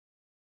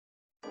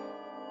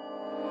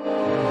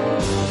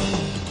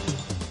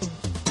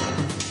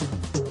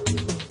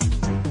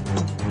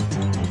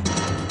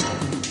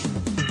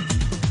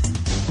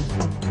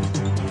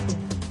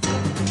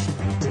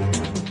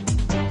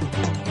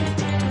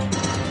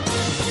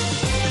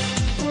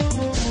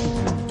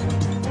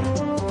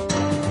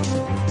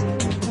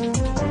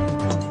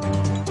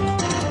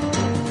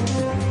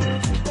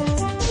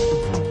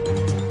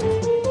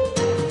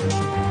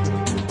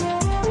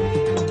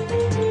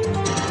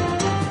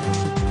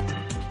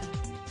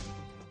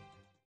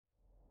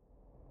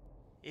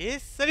Et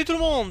salut tout le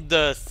monde,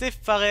 c'est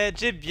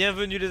Farage et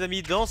bienvenue les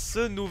amis dans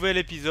ce nouvel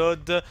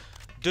épisode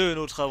de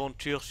notre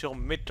aventure sur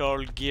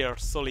Metal Gear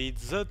Solid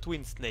The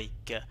Twin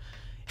Snake.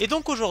 Et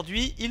donc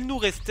aujourd'hui, il nous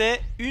restait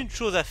une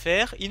chose à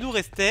faire, il nous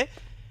restait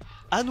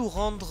à nous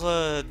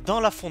rendre dans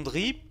la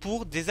fonderie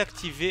pour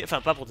désactiver, enfin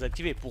pas pour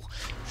désactiver, pour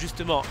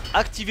justement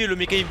activer le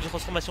mécanisme de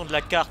transformation de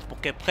la carte pour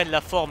qu'elle prenne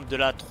la forme de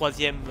la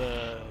troisième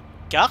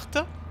carte,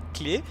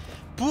 clé,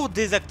 pour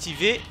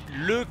désactiver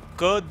le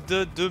code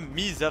de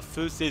mise à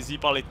feu saisi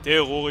par les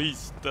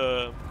terroristes.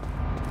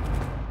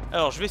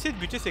 Alors je vais essayer de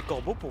buter ces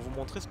corbeaux pour vous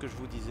montrer ce que je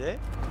vous disais.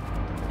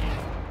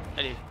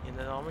 Allez, il y en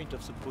a normalement, ils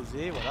doivent se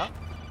poser, voilà.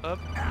 Hop.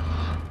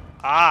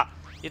 Ah,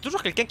 il y a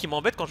toujours quelqu'un qui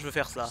m'embête quand je veux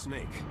faire ça.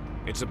 Snake,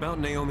 it's about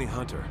Naomi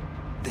Hunter.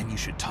 Then you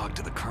should talk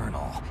to the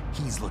Colonel.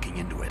 He's looking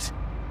into it.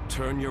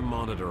 Turn your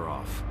monitor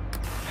off.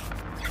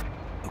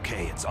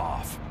 Okay, it's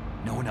off.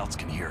 No one else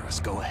can hear us.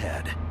 Go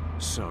ahead.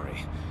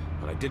 Sorry,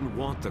 but I didn't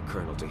want the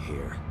Colonel to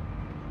hear.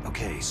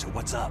 Okay, so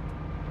what's up?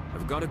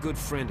 I've got a good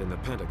friend in the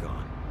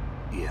Pentagon.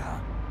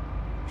 Yeah?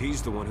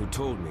 He's the one who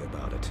told me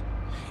about it.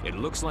 It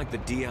looks like the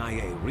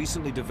DIA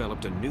recently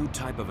developed a new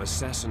type of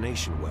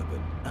assassination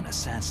weapon. An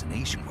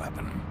assassination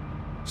weapon?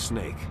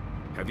 Snake,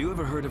 have you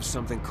ever heard of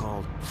something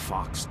called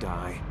fox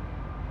dye?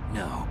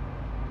 No.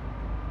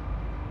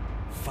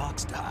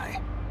 Fox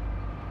dye?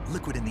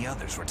 Liquid and the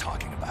others were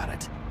talking about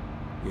it.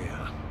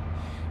 Yeah.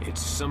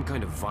 It's some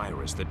kind of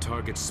virus that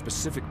targets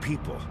specific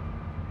people.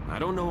 I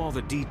don't know all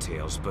the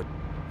details, but...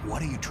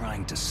 What are you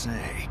trying to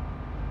say?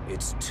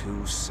 It's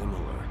too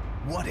similar.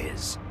 What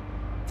is?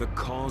 The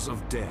cause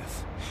of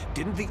death.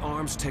 Didn't the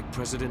Arms Tech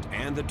president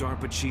and the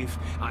DARPA chief,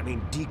 I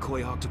mean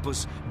Decoy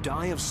Octopus,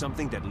 die of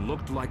something that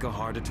looked like a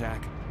heart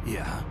attack?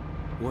 Yeah.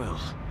 Well,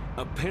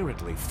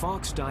 apparently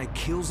fox dye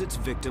kills its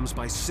victims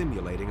by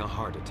simulating a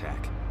heart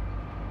attack.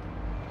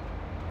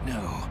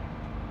 No.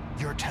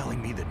 You're telling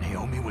me that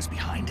Naomi was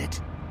behind it?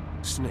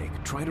 Snake,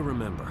 try to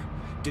remember.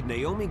 Did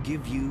Naomi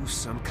give you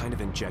some kind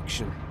of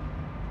injection?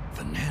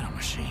 The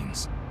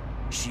nanomachines.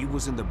 She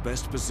was in the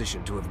best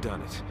position to have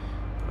done it,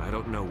 but I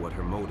don't know what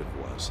her motive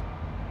was.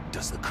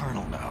 Does the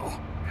Colonel know?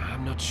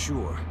 I'm not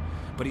sure,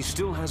 but he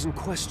still hasn't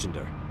questioned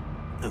her.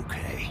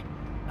 Okay,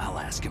 I'll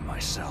ask him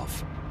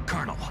myself.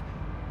 Colonel,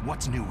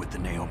 what's new with the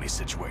Naomi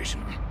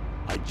situation?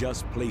 I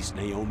just placed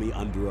Naomi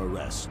under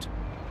arrest.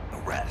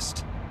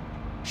 Arrest?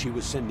 She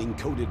was sending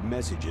coded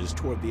messages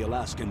toward the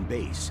Alaskan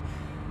base.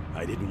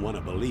 I didn't want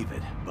to believe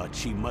it, but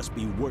she must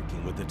be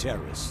working with the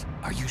terrorists.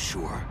 Are you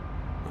sure?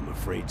 I'm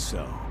afraid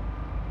so.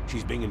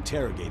 She's being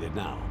interrogated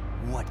now.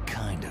 What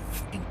kind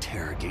of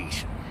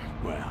interrogation?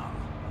 Well,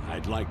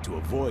 I'd like to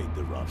avoid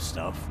the rough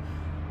stuff,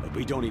 but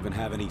we don't even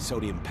have any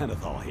sodium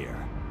pentothal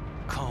here.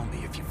 Call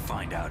me if you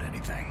find out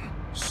anything.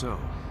 So,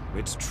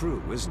 it's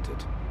true, isn't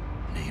it?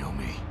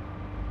 Naomi,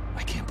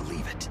 I can't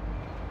believe it.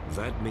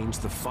 That means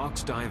the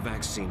fox dye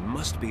vaccine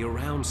must be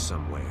around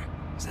somewhere.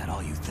 Is that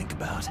all you think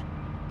about?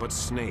 But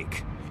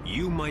Snake,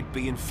 you might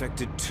be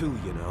infected too,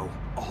 you know.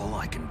 All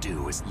I can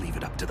do is leave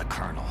it up to the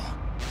Colonel.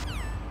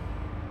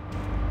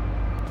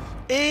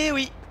 Eh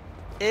oui,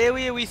 eh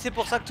oui, eh oui, c'est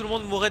pour ça que tout le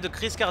monde mourait de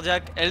crise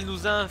cardiaque. Elle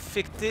nous a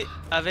infectés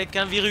avec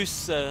un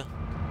virus.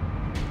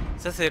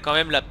 Ça c'est quand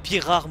même la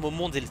pire arme au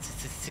monde et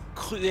c'est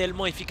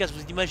cruellement efficace.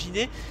 Vous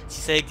imaginez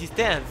si ça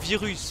existait un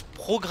virus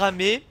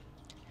programmé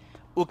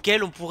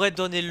auquel on pourrait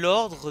donner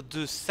l'ordre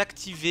de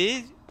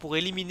s'activer pour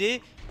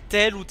éliminer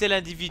tel ou tel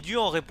individu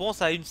en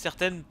réponse à une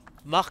certaine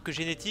marque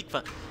génétique.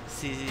 Enfin,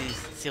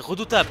 c'est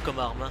redoutable comme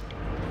arme, hein.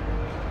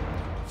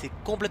 C'est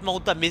complètement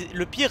redoutable. Mais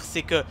le pire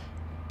c'est que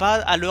pas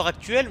à l'heure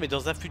actuelle, mais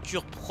dans un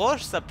futur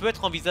proche, ça peut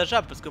être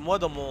envisageable. Parce que moi,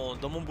 dans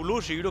mon boulot,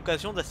 j'ai eu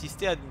l'occasion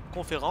d'assister à une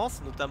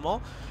conférence,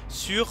 notamment,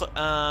 sur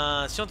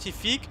un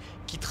scientifique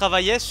qui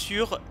travaillait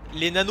sur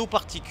les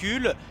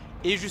nanoparticules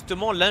et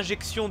justement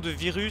l'injection de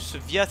virus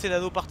via ces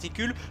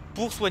nanoparticules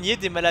pour soigner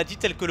des maladies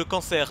telles que le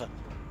cancer.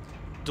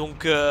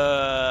 Donc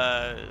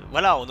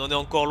voilà, on en est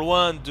encore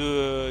loin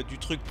du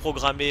truc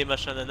programmé,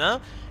 machin nanan.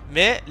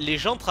 Mais les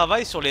gens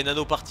travaillent sur les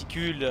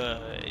nanoparticules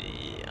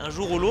et un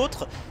jour ou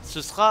l'autre,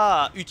 ce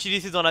sera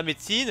utilisé dans la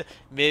médecine.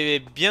 Mais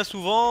bien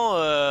souvent,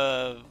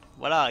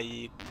 voilà,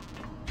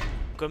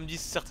 comme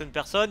disent certaines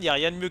personnes, il n'y a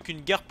rien de mieux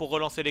qu'une guerre pour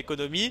relancer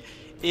l'économie.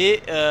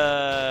 Et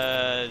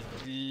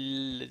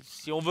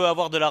si on veut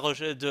avoir de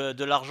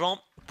l'argent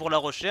pour la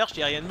recherche, il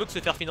n'y a rien de mieux que se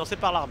faire financer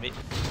par l'armée.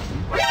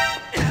 Oh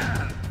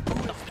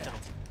putain,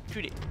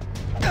 culé.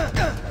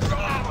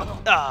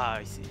 Ah,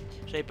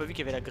 j'avais pas vu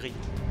qu'il y avait la grille.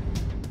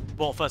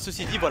 Bon, enfin,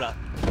 ceci dit, voilà.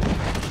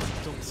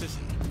 Donc, ceci...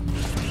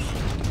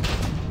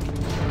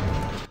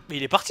 Mais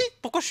il est parti.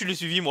 Pourquoi je l'ai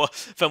suivi, moi?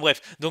 Enfin,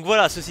 bref. Donc,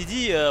 voilà, ceci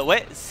dit,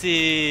 ouais,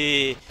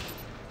 c'est...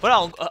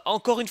 Voilà,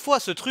 encore une fois,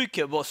 ce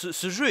truc... Bon,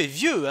 ce jeu est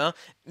vieux, hein.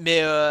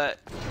 Mais,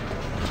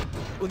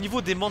 au niveau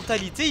des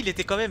mentalités, il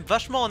était quand même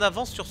vachement en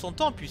avance sur son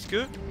temps, puisque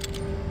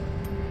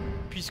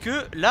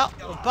là,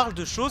 on parle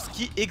de choses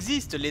qui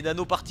existent. Les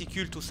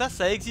nanoparticules, tout ça,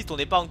 ça existe. On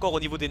n'est pas encore au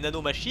niveau des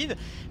nanomachines,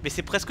 mais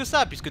c'est presque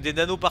ça, puisque des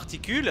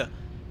nanoparticules...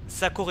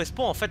 Ça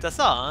correspond en fait à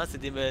ça, hein. C'est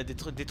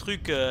des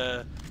trucs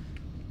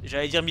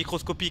J'allais dire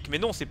microscopique, mais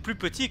non, c'est plus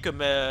petit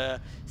comme...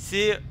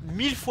 c'est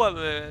 1000 fois...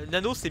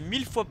 nano, c'est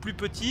 1000 fois plus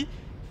petit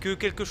que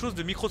quelque chose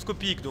de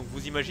microscopique, donc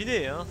vous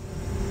imaginez, hein.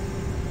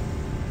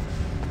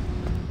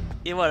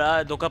 Et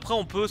voilà, donc après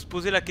on peut se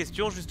poser la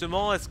question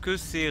justement, est-ce que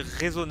c'est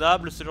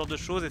raisonnable ce genre de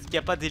choses? Est-ce qu'il n'y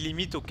a pas des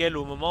limites auxquelles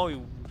au moment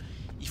où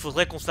il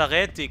faudrait qu'on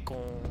s'arrête et qu'on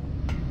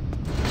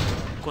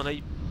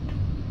aille... Oh,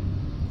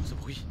 ce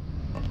bruit.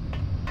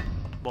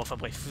 Bon, enfin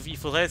bref, il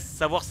faudrait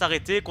savoir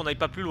s'arrêter, qu'on n'aille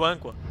pas plus loin,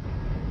 quoi.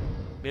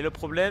 Mais le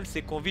problème,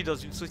 c'est qu'on vit dans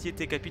une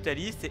société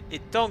capitaliste et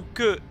tant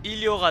qu'il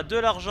y aura de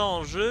l'argent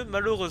en jeu,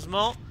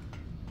 malheureusement,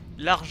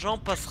 l'argent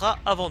passera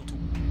avant tout.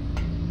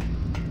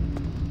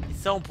 Et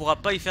ça, on pourra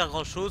pas y faire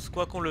grand-chose,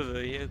 quoi qu'on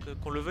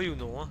le veuille ou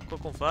non, hein, quoi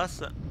qu'on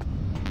fasse.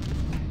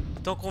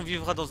 Tant qu'on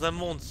vivra dans un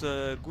monde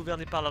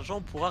gouverné par l'argent,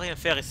 on pourra rien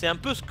faire. Et c'est un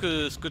peu ce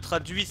que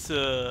traduit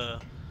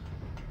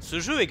ce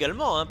jeu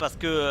également, hein, parce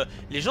que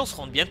les gens se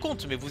rendent bien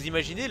compte, mais vous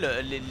imaginez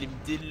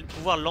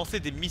pouvoir lancer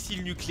des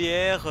missiles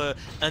nucléaires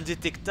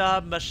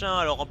indétectables, machin,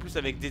 alors en plus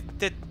avec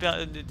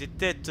des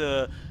têtes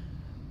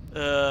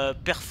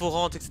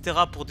perforantes, etc.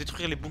 pour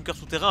détruire les bunkers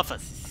souterrains, enfin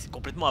c'est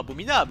complètement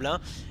abominable, hein.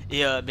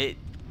 Et mais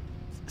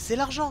c'est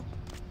l'argent,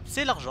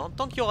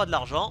 tant qu'il y aura de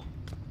l'argent,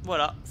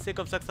 voilà, c'est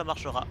comme ça que ça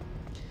marchera.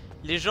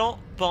 Les gens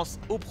pensent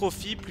au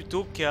profit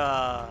plutôt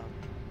qu'à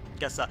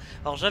ça.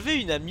 Alors j'avais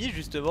une amie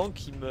justement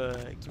qui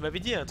m'avait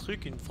dit un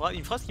truc, une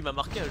phrase qui m'a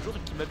marqué un jour, et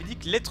qui m'avait dit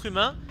que l'être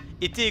humain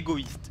était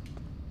égoïste.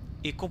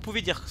 Et qu'on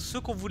pouvait dire ce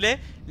qu'on voulait,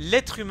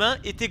 l'être humain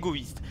est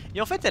égoïste.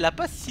 Et en fait elle a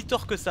pas si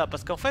tort que ça,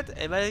 parce qu'en fait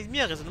elle m'a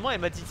mis un raisonnement, elle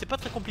m'a dit c'est pas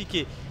très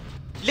compliqué.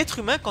 L'être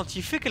humain quand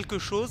il fait quelque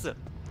chose,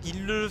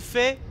 il le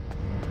fait...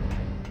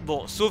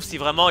 Bon, sauf si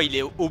vraiment il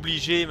est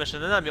obligé, machin,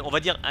 nana, mais on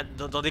va dire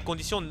dans des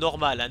conditions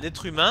normales. Un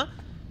être humain,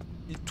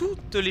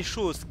 toutes les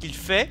choses qu'il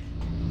fait,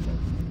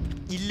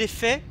 il les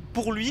fait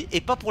pour lui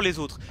et pas pour les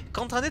autres.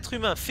 Quand un être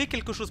humain fait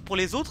quelque chose pour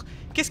les autres,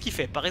 qu'est-ce qu'il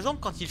fait? Par exemple,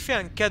 quand il fait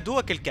un cadeau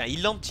à quelqu'un,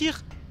 il en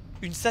tire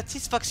une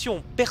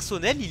satisfaction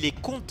personnelle, il est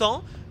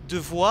content de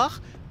voir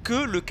que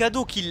le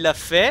cadeau qu'il l'a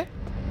fait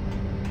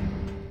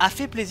a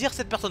fait plaisir à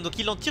cette personne. Donc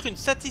il en tire une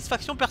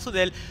satisfaction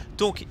personnelle.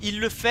 Donc il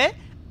le fait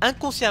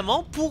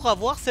inconsciemment pour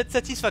avoir cette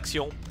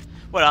satisfaction.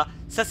 Voilà,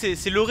 ça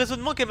c'est le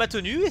raisonnement qu'elle m'a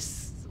tenu et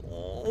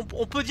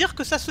on peut dire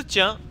que ça se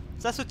tient.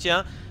 Ça se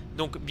tient.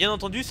 Donc bien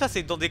entendu ça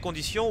c'est dans des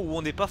conditions où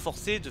on n'est pas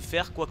forcé de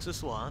faire quoi que ce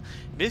soit, hein.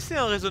 Mais c'est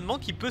un raisonnement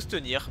qui peut se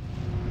tenir.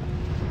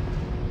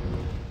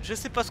 Je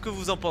sais pas ce que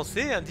vous en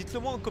pensez, hein. Dites-le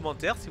moi en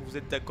commentaire si vous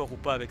êtes d'accord ou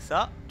pas avec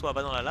ça. Toi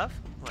va dans la lave,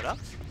 voilà.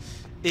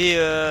 Et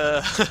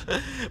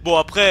bon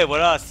après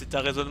voilà, c'est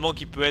un raisonnement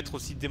qui peut être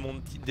aussi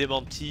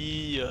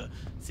démenti.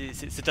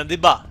 C'est un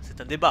débat,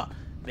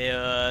 Mais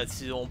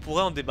on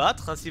pourrait en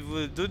débattre, hein. Si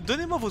vous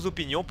donnez-moi vos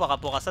opinions par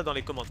rapport à ça dans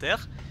les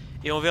commentaires.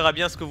 Et on verra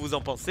bien ce que vous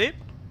en pensez.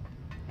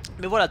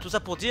 Mais voilà, tout ça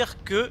pour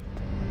dire que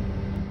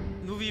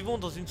nous vivons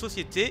dans une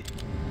société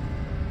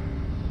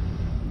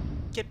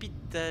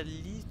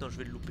capitaliste, non je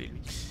vais le louper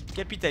lui,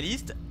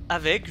 capitaliste,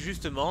 avec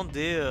justement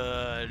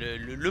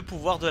le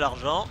pouvoir de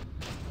l'argent,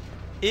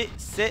 et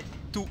c'est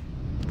tout.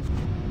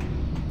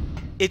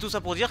 Et tout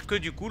ça pour dire que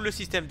du coup le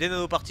système des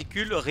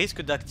nanoparticules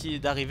risque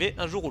d'arriver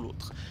un jour ou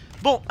l'autre.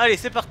 Bon, allez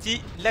c'est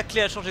parti, la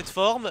clé a changé de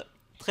forme,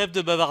 trêve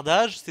de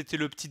bavardage, c'était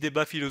le petit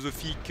débat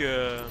philosophique...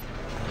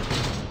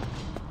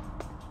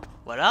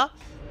 Voilà.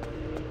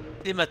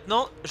 Et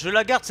maintenant, je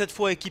la garde cette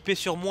fois équipée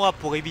sur moi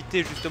pour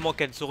éviter justement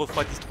qu'elle ne se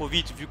refroidisse trop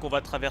vite vu qu'on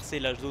va traverser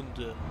la zone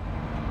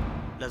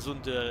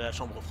de la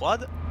chambre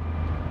froide.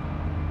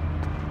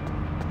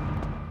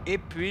 Et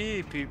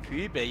puis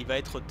ben, il va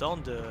être temps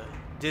de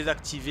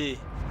désactiver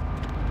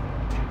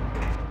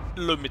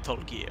le Metal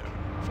Gear.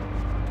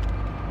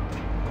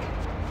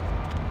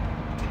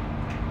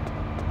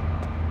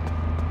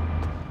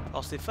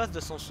 Alors ces phases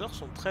d'ascenseur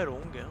sont très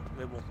longues, hein,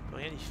 mais bon, on peut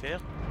rien y faire.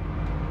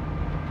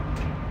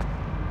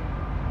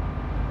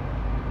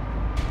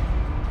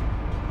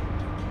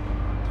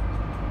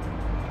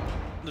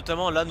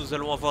 Notamment là nous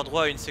allons avoir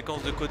droit à une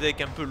séquence de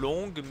codec un peu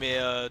longue mais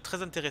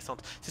très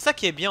intéressante. C'est ça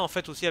qui est bien en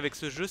fait aussi avec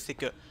ce jeu, c'est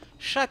que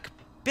chaque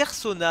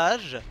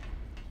personnage,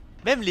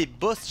 même les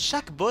boss,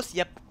 chaque boss,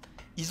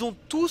 ils ont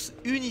tous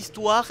une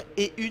histoire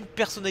et une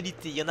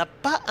personnalité. Il n'y en a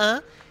pas un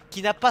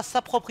qui n'a pas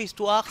sa propre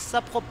histoire,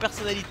 sa propre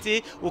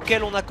personnalité,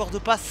 auquel on n'accorde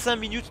pas 5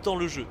 minutes dans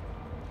le jeu.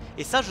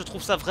 Et ça je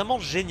trouve ça vraiment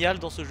génial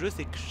dans ce jeu,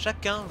 c'est que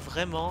chacun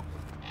vraiment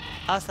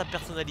a sa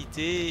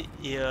personnalité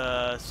et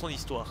son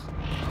histoire.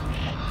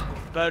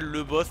 Pas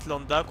le boss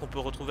lambda qu'on peut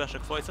retrouver à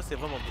chaque fois et ça c'est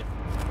vraiment bien.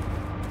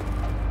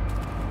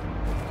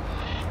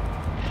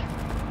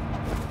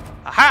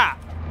 Ah ah!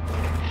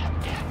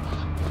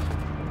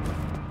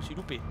 J'ai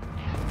loupé.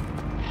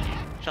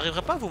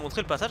 J'arriverai pas à vous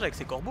montrer le passage avec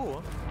ces corbeaux,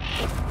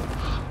 hein.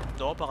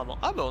 Non apparemment.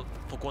 Ah bah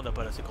pourquoi on n'a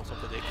pas la séquence en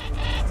codec?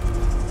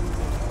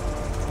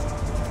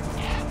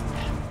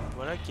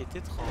 Voilà qui est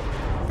étrange.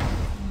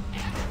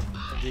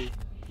 Attendez,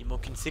 il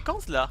manque une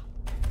séquence là.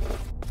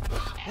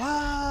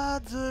 What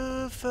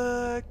the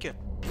fuck?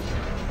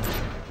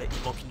 Mais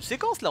il manque une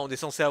séquence là, on est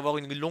censé avoir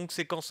une longue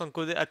séquence en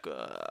codec.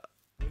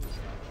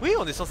 Oui,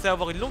 on est censé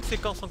avoir une longue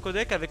séquence en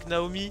codec avec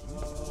Naomi.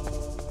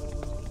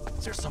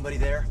 Is there somebody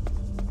there?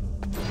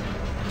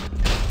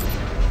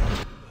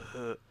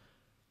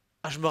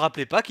 Ah, je me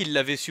rappelais pas qu'il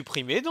l'avait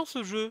supprimé dans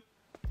ce jeu.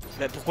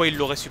 Bah, pourquoi il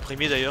l'aurait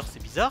supprimé d'ailleurs,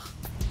 c'est bizarre.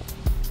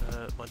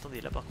 Bon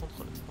attendez, là par contre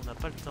on n'a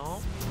pas le temps.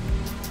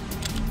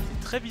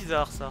 C'est très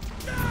bizarre ça.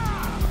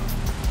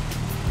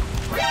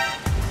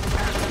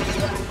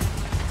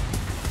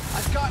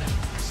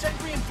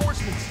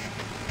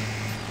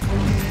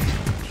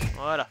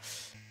 Voilà.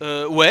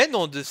 Ouais,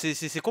 non,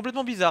 c'est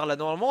complètement bizarre là.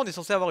 Normalement, on est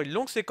censé avoir une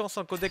longue séquence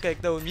en codec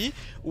avec Naomi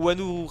où elle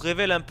nous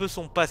révèle un peu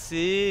son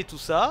passé et tout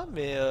ça,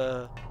 mais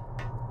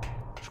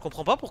je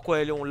comprends pas pourquoi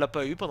on l'a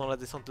pas eu pendant la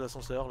descente de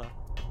l'ascenseur là.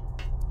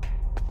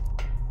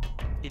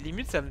 Et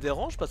limite, ça me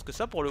dérange parce que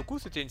ça, pour le coup,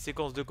 c'était une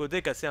séquence de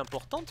codec assez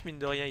importante, mine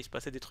de rien. Il se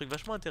passait des trucs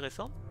vachement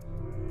intéressants.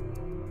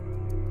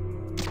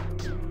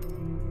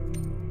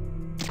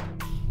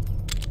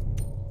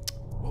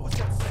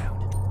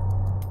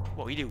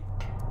 Bon, il est où?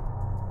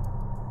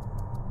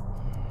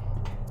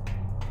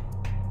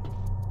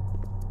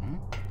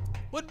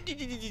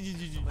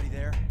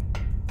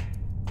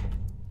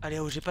 Allez,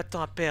 oh, j'ai pas de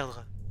temps à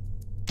perdre.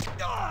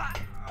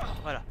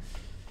 Voilà.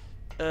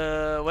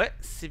 Ouais,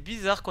 c'est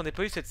bizarre qu'on ait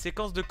pas eu cette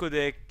séquence de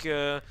codec.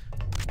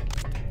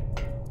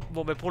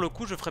 Bon, bah pour le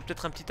coup, je ferai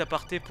peut-être un petit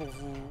aparté pour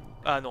vous...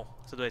 Ah non,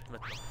 ça doit être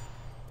maintenant.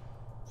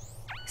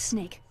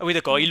 Snake. Ah oui,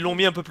 d'accord, ils l'ont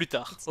mis un peu plus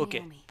tard.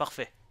 Ok,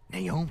 parfait.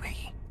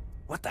 Naomi,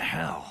 what the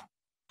hell?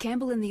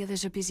 Campbell and the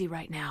others are busy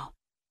right now.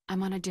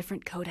 I'm on a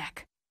different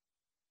codec.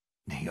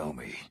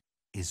 Naomi,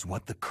 is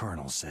what the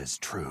Colonel says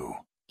true?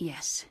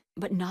 Yes,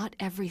 but not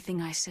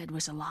everything I said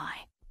was a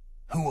lie.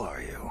 Who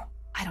are you?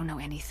 I don't know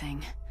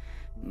anything.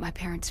 My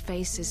parents'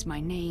 face is my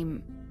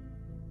name.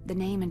 The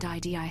name and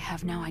ID I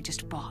have now I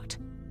just bought.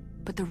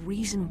 But the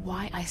reason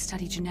why I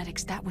study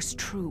genetics, that was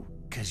true.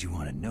 'Cause you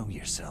want to know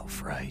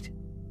yourself, right?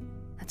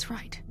 That's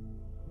right.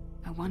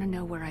 I want to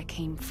know where I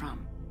came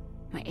from.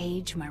 My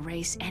age, my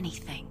race,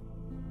 anything.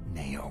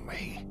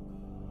 Naomi.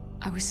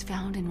 I was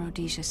found in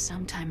Rhodesia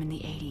sometime in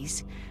the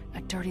 80s,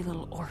 a dirty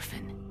little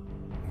orphan.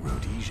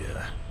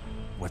 Rhodesia?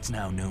 What's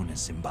now known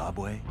as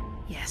Zimbabwe?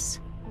 Yes.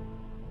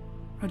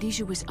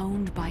 Rhodesia was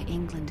owned by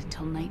England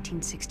until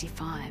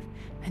 1965,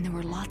 and there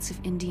were lots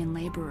of Indian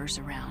laborers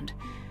around.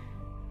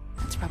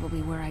 That's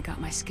probably where I got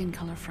my skin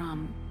color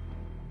from,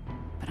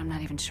 but I'm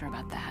not even sure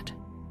about that.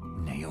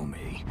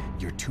 Naomi,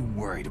 you're too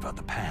worried about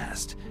the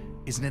past.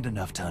 Isn't it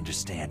enough to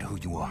understand who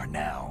you are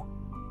now?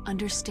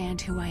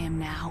 Understand who I am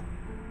now?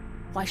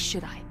 Why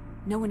should I?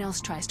 No one else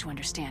tries to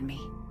understand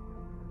me.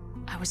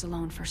 I was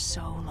alone for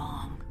so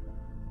long,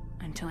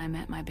 until I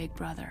met my big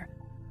brother.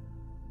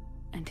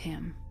 And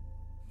him.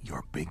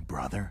 Your big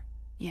brother?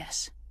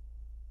 Yes.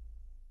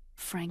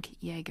 Frank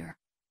Yeager.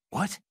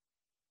 What?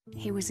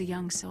 He was a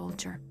young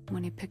soldier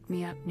when he picked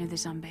me up near the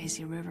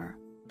Zambezi River.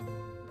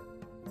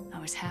 I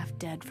was half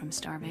dead from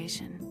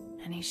starvation,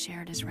 and he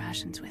shared his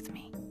rations with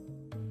me.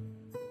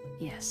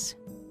 Yes.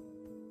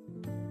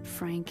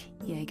 Frank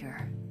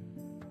Yeager.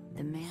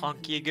 The man.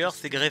 Frank Yeager,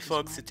 c'est Grey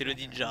Fox, c'était le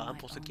ninja, hein,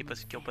 pour ceux qui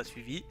n'ont pas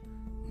suivi.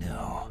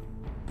 No.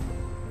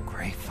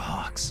 Grey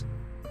Fox.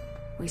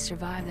 We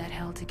survived that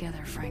hell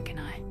together, Frank and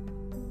I.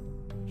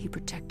 He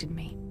protected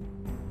me.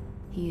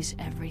 He is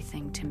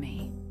everything to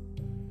me.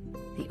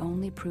 The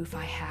only proof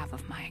I have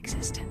of my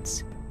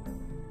existence.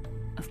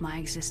 Of my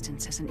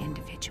existence as an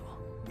individual.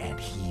 And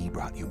he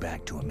brought you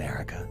back to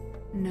America?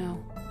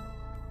 No.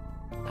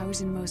 I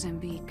was in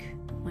Mozambique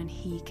when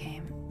he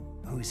came.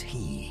 Who's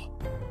he?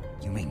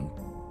 You mean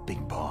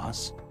Big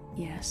Boss?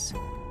 Yes.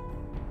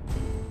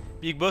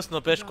 Big Boss,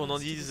 n'empêche qu'on en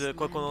dise,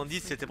 quoi qu'on en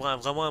dise, c'était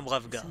vraiment un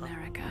brave gars.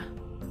 America.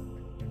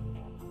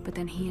 But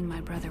then he and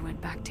my brother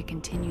went back to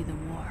continue the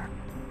war.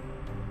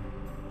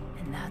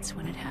 And that's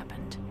when it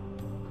happened.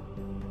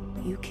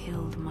 You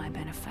killed my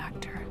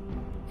benefactor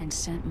and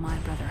sent my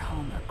brother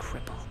home a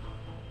cripple.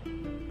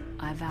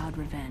 I vowed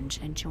revenge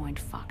and joined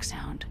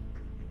Foxhound.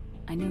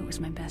 I knew it was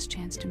my best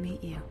chance to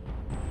meet you,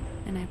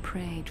 and I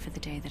prayed for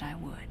the day that I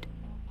would.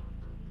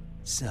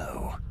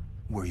 So,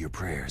 were your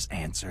prayers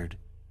answered?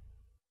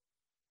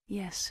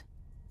 Yes.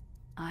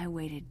 I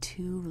waited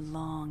 2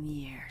 long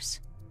years.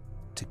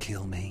 To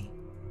kill me?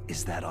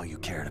 Is that all you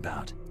cared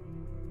about?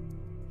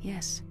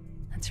 Yes,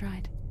 that's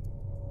right.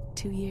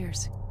 2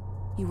 years.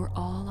 You were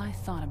all I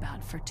thought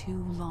about for 2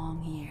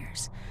 long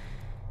years.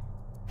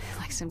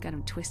 Like some kind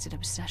of twisted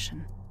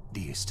obsession. Do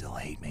you still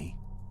hate me?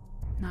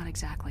 Not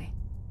exactly.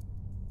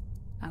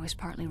 I was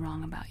partly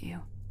wrong about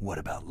you. What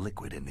about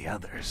Liquid and the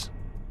others?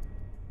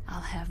 I'll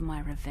have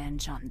my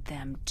revenge on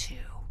them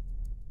too.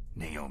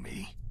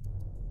 Naomi,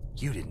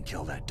 you didn't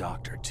kill that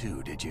doctor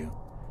too, did you?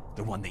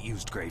 The one that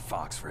used Grey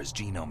Fox for his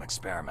genome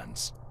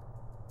experiments.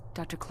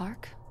 Dr.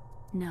 Clark?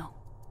 No.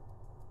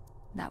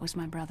 That was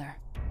my brother.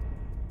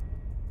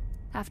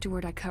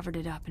 Afterward, I covered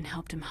it up and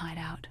helped him hide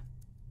out.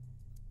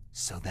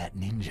 So that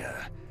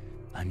ninja,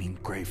 I mean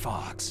Grey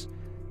Fox,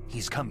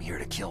 he's come here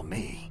to kill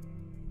me.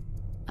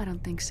 I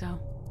don't think so.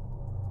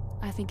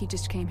 I think he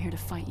just came here to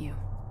fight you.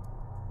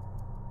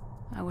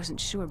 I wasn't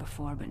sure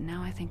before, but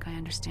now I think I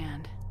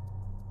understand.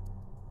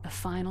 A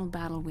final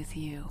battle with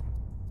you.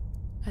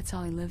 That's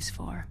all he lives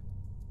for.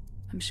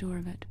 I'm sure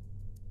of it.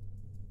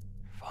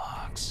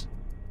 Fox.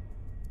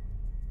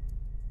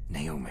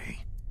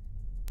 Naomi,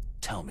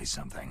 tell me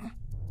something.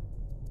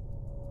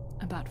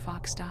 About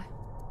Foxdie?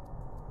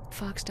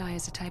 Foxdie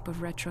is a type of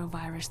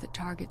retrovirus that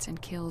targets and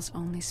kills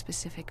only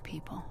specific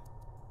people.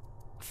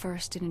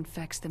 First, it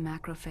infects the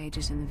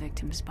macrophages in the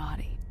victim's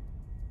body.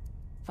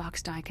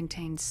 Foxdie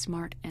contains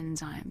smart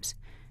enzymes,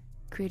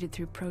 created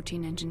through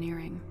protein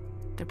engineering.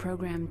 They're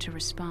programmed to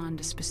respond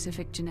to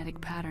specific genetic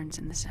patterns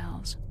in the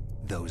cells.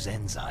 Those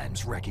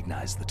enzymes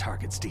recognize the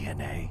target's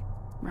DNA?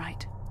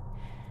 Right.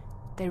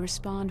 They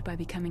respond by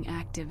becoming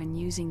active and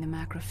using the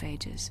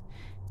macrophages.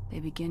 They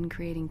begin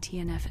creating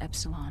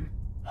TNF-epsilon.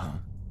 Huh?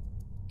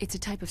 It's a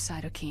type of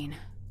cytokine,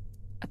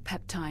 a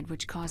peptide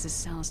which causes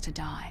cells to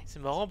die.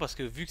 C'est marrant parce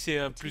que vu que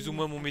c'est plus ou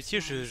moins mon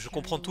métier, je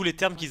comprends tous les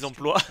termes qu'ils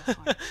emploient.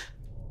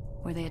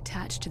 Where they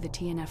attach to the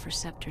TNF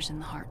receptors in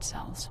the heart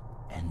cells.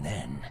 And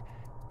then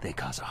they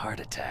cause a heart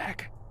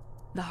attack.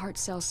 The heart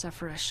cells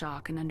suffer a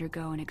shock and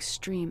undergo an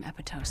extreme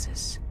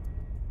apoptosis.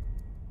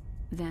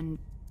 Then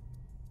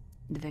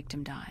the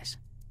victim dies.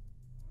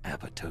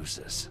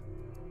 Apoptosis?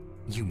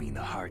 You mean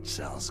the heart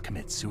cells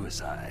commit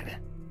suicide?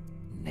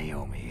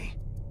 Naomi.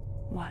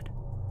 What?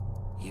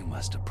 You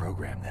must have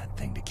programmed that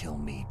thing to kill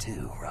me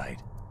too,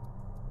 right?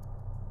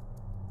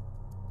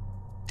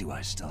 Do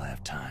I still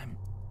have time?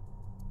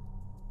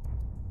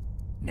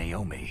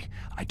 Naomi,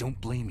 I don't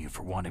blame you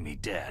for wanting me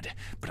dead,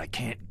 but I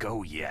can't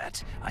go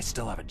yet. I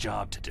still have a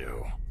job to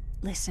do.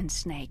 Listen,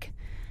 Snake.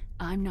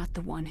 I'm not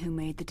the one who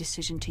made the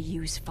decision to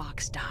use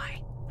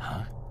Foxdie.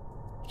 Huh?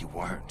 You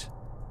weren't?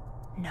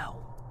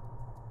 No.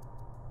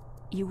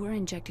 You were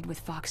injected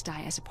with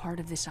Foxdie as a part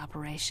of this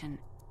operation.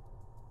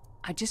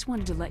 I just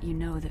wanted to let you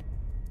know that...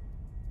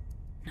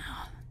 No.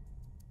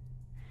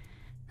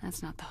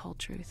 That's not the whole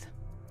truth.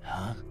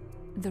 Huh?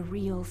 The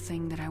real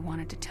thing that I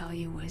wanted to tell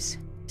you was...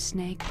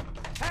 Snake...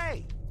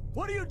 Hey!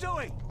 What are you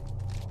doing?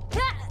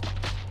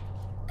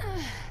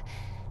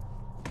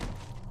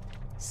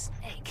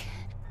 Snake...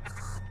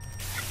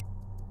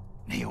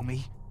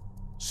 Naomi?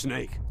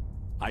 Snake,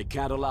 I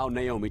can't allow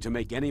Naomi to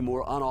make any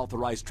more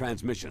unauthorized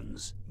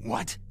transmissions.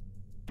 What?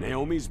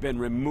 Naomi's been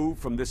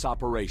removed from this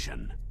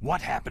operation.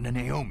 What happened to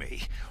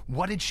Naomi?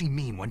 What did she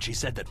mean when she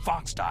said that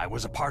Foxdie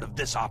was a part of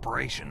this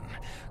operation?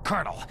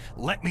 Colonel,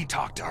 let me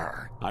talk to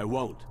her. I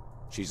won't.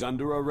 She's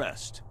under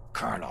arrest.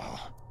 Colonel,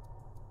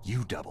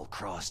 you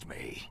double-crossed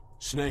me.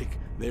 Snake,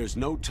 there's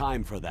no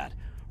time for that.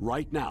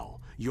 Right now,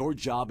 your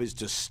job is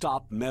to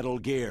stop Metal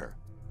Gear.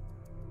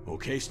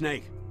 Okay,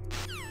 Snake?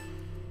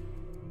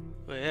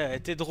 Ouais,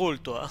 t'es drôle,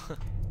 toi.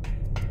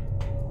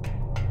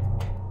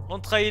 On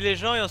trahit les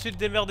gens et ensuite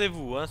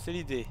démerdez-vous, hein, c'est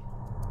l'idée.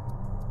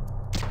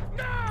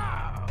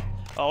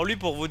 Alors lui,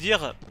 pour vous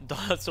dire,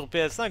 sur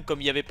PS5,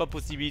 comme il n'y avait pas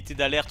possibilité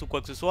d'alerte ou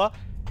quoi que ce soit,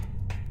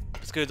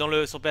 parce que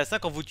sur PS5,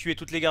 quand vous tuez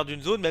toutes les gardes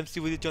d'une zone, même si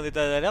vous étiez en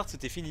état d'alerte,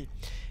 c'était fini.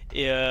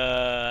 Et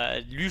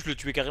lui, je le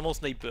tuais carrément au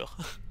sniper.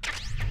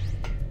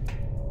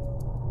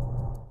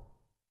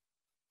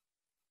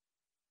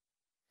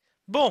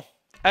 Bon,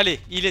 allez,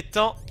 il est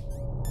temps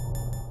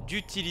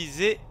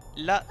d'utiliser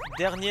la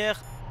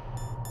dernière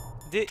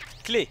des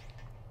clés.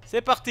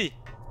 C'est parti.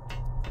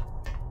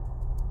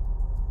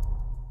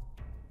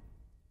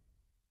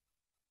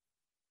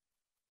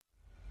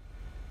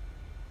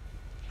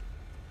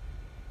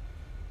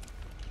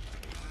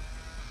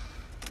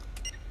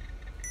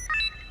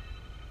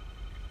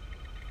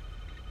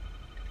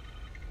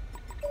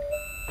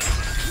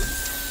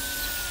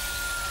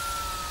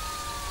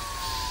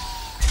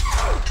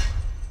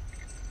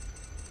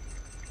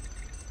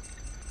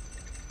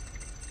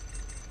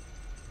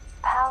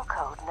 PAL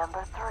code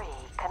number 3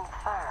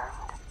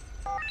 confirmed.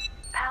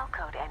 PAL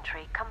code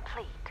entry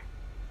complete.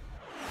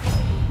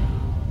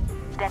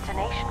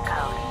 Detonation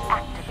code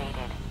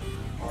activated.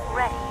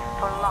 Ready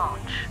for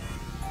launch.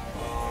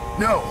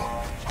 No!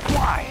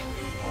 Why?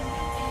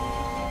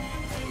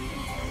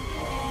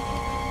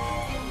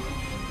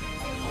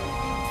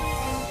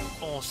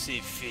 On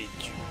s'est fait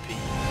duper.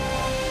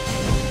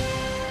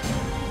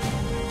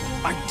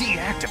 I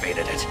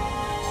deactivated it.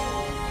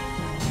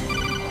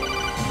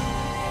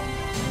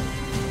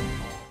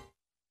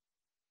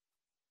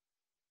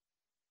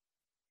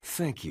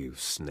 Thank you,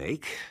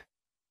 Snake.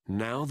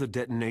 Now the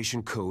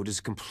detonation code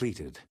is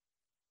completed.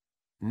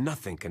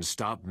 Nothing can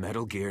stop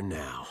Metal Gear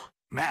now.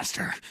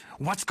 Master,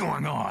 what's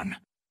going on?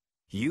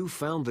 You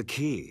found the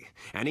key,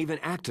 and even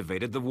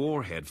activated the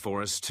warhead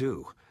for us,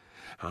 too.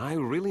 I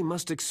really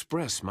must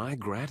express my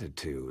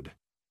gratitude.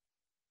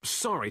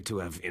 Sorry to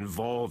have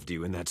involved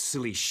you in that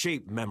silly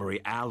shape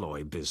memory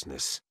alloy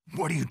business.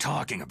 What are you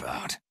talking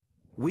about?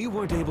 We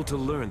weren't able to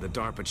learn the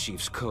DARPA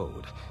chief's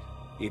code.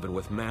 Even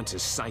with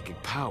Mantis'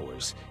 psychic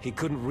powers, he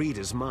couldn't read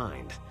his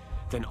mind.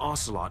 Then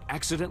Ocelot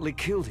accidentally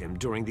killed him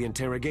during the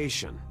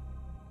interrogation.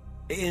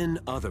 In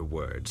other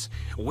words,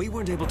 we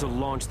weren't able to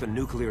launch the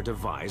nuclear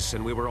device,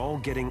 and we were all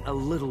getting a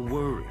little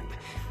worried.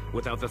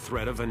 Without the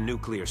threat of a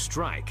nuclear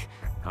strike,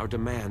 our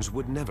demands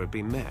would never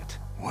be met.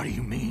 What do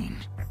you mean?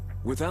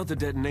 Without the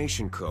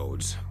detonation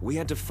codes, we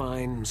had to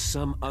find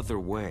some other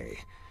way.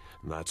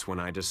 That's when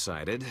I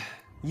decided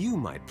You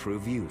might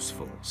prove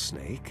useful,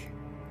 Snake.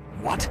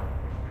 What?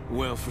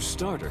 Well, for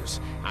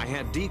starters, I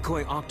had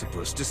Decoy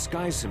Octopus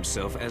disguise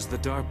himself as the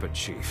DARPA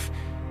chief.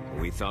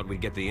 We thought we'd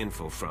get the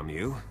info from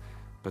you,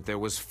 but there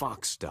was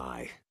Fox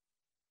Die.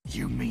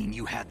 You mean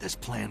you had this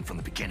plan from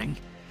the beginning?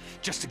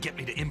 Just to get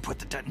me to input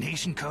the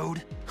detonation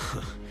code?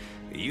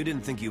 You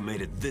didn't think you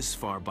made it this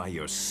far by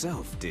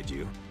yourself, did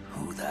you?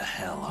 Who the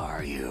hell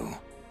are you?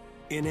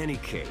 In any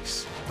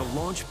case, the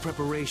launch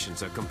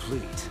preparations are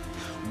complete.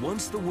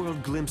 Once the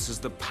world glimpses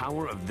the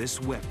power of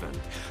this weapon,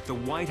 the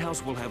White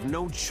House will have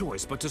no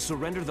choice but to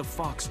surrender the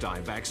Fox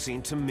Die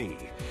vaccine to me.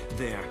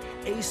 Their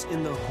ace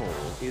in the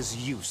hole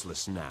is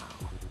useless now.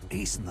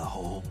 Ace in the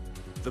hole?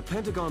 The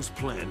Pentagon's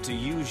plan to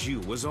use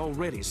you was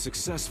already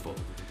successful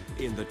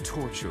in the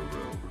torture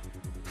room.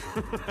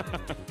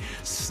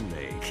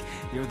 Snake,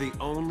 you're the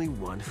only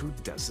one who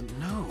doesn't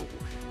know.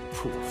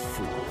 Poor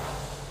fool.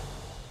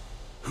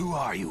 Who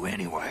are you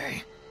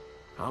anyway?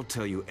 I'll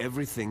tell you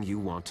everything you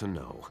want to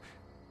know.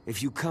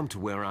 If you come to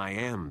where I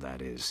am,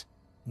 that is.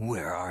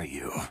 Where are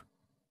you?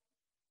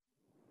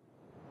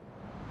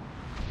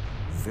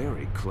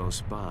 Very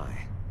close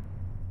by.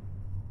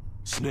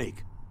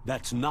 Snake,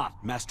 that's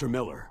not Master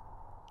Miller.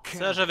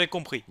 Ça, j'avais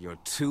compris. You're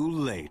too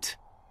late.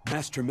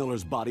 Master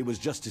Miller's body was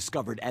just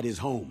discovered at his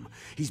home.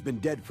 He's been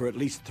dead for at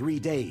least 3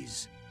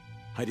 days.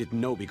 I didn't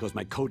know because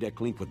my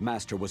codec link with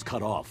Master was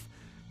cut off.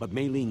 But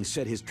Mei Ling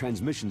said his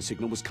transmission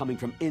signal was coming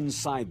from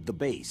inside the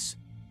base.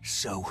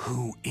 So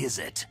who is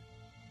it?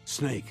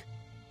 Snake,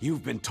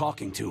 you've been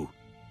talking to...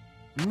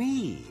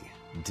 Me,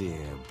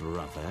 dear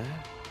brother.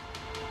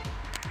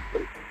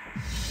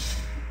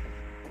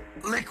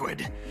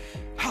 Liquid!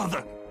 How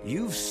the...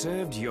 You've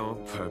served your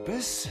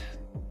purpose.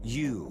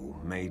 You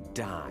may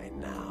die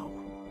now.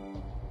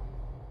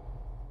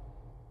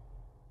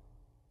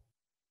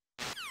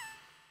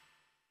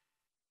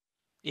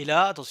 Et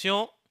là,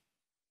 attention.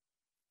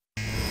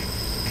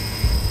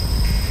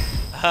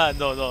 Ah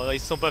non, non, ils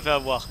se sont pas fait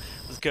avoir.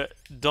 Parce que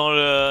dans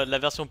la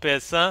version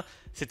PS1,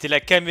 c'était la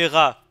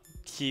caméra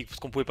qui... Parce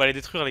qu'on pouvait pas les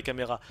détruire, les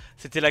caméras.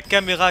 C'était la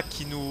caméra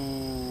qui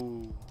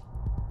nous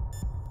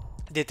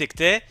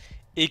détectait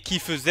et qui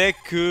faisait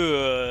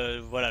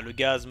que... voilà, le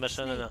gaz,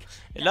 machin, nanana.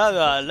 Et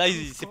là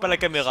c'est pas la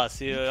caméra,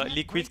 c'est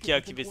Liquid qui a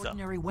activé ça.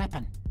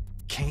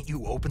 Can't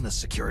you open the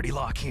security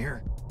lock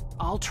here?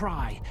 I'll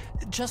try.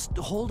 Just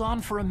hold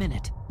on for a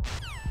minute.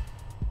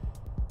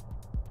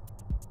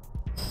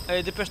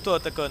 Allez, dépêche-toi,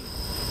 ta conne.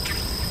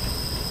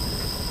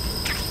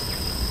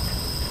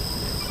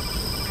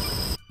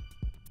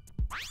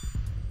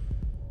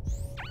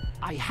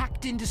 I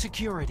hacked into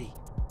security.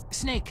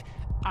 Snake,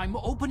 I'm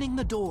opening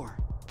the door.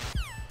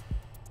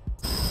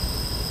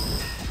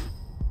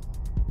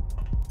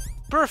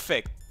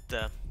 Perfect.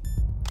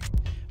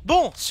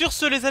 Bon, sur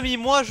ce les amis,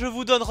 moi je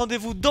vous donne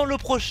rendez-vous dans le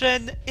prochain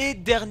et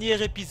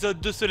dernier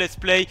épisode de ce let's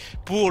play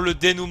pour le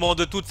dénouement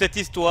de toute cette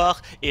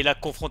histoire et la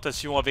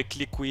confrontation avec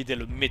Liquid et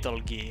le Metal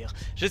Gear.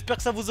 J'espère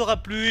que ça vous aura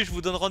plu, je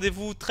vous donne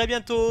rendez-vous très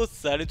bientôt,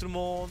 salut tout le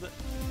monde.